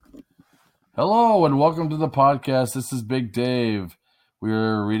Hello and welcome to the podcast. This is Big Dave.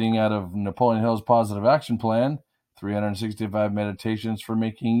 We're reading out of Napoleon Hill's Positive Action Plan, 365 Meditations for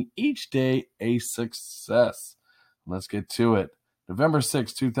Making Each Day a Success. Let's get to it. November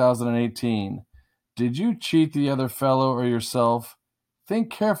 6, 2018. Did you cheat the other fellow or yourself?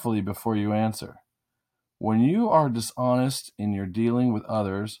 Think carefully before you answer. When you are dishonest in your dealing with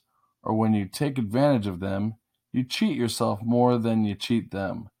others, or when you take advantage of them, you cheat yourself more than you cheat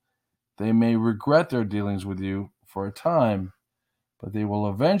them. They may regret their dealings with you for a time, but they will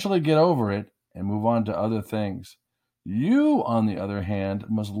eventually get over it and move on to other things. You, on the other hand,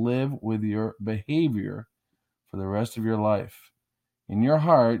 must live with your behavior for the rest of your life. In your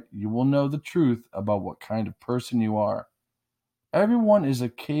heart, you will know the truth about what kind of person you are. Everyone is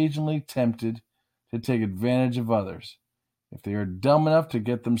occasionally tempted to take advantage of others. If they are dumb enough to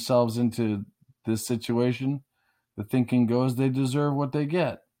get themselves into this situation, the thinking goes they deserve what they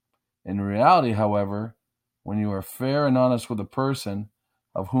get. In reality, however, when you are fair and honest with a person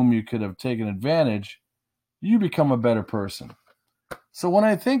of whom you could have taken advantage, you become a better person. So when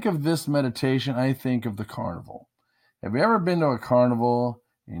I think of this meditation, I think of the carnival. Have you ever been to a carnival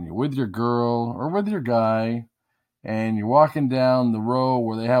and you're with your girl or with your guy and you're walking down the row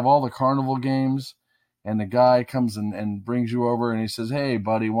where they have all the carnival games and the guy comes and brings you over and he says, "Hey,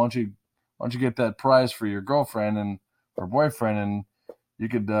 buddy, why don't you get that prize for your girlfriend and or boyfriend?" And you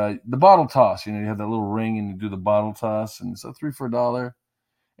could the bottle toss. You have that little ring, and you do the bottle toss, and it's a 3 for $1.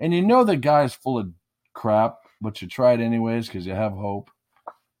 And the guy's full of crap, but you try it anyways because you have hope.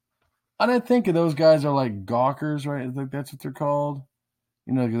 And I think of those guys are like gawkers, right? I think that's what they're called.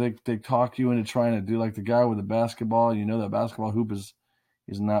 They talk you into trying to do like the guy with the basketball. That basketball hoop is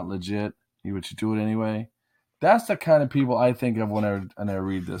not legit, but you do it anyway. That's the kind of people I think of when I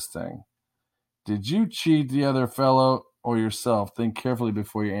read this thing. Did you cheat the other fellow or yourself? Think carefully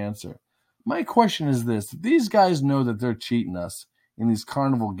before you answer. My question is this: these guys know that they're cheating us in these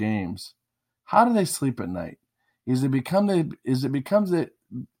carnival games. How do they sleep at night? Is it because they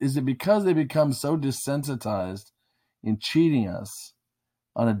become so desensitized in cheating us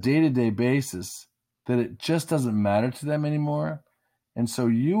on a day-to-day basis that it just doesn't matter to them anymore? And so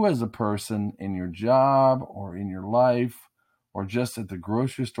you as a person in your job or in your life or just at the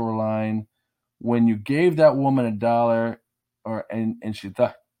grocery store line, when you gave that woman $1 and she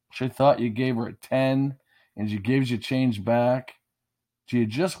thought you gave her a 10 and she gives you change back, do you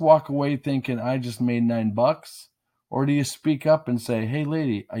just walk away thinking I just made $9? Or do you speak up and say, "Hey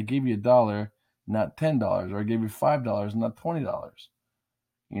lady, I gave you $1, not $10, or I gave you $5, not $20?"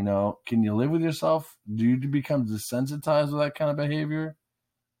 Can you live with yourself? Do you become desensitized with that kind of behavior?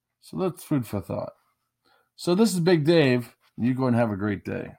 So that's food for thought. So this is Big Dave. You go and have a great day.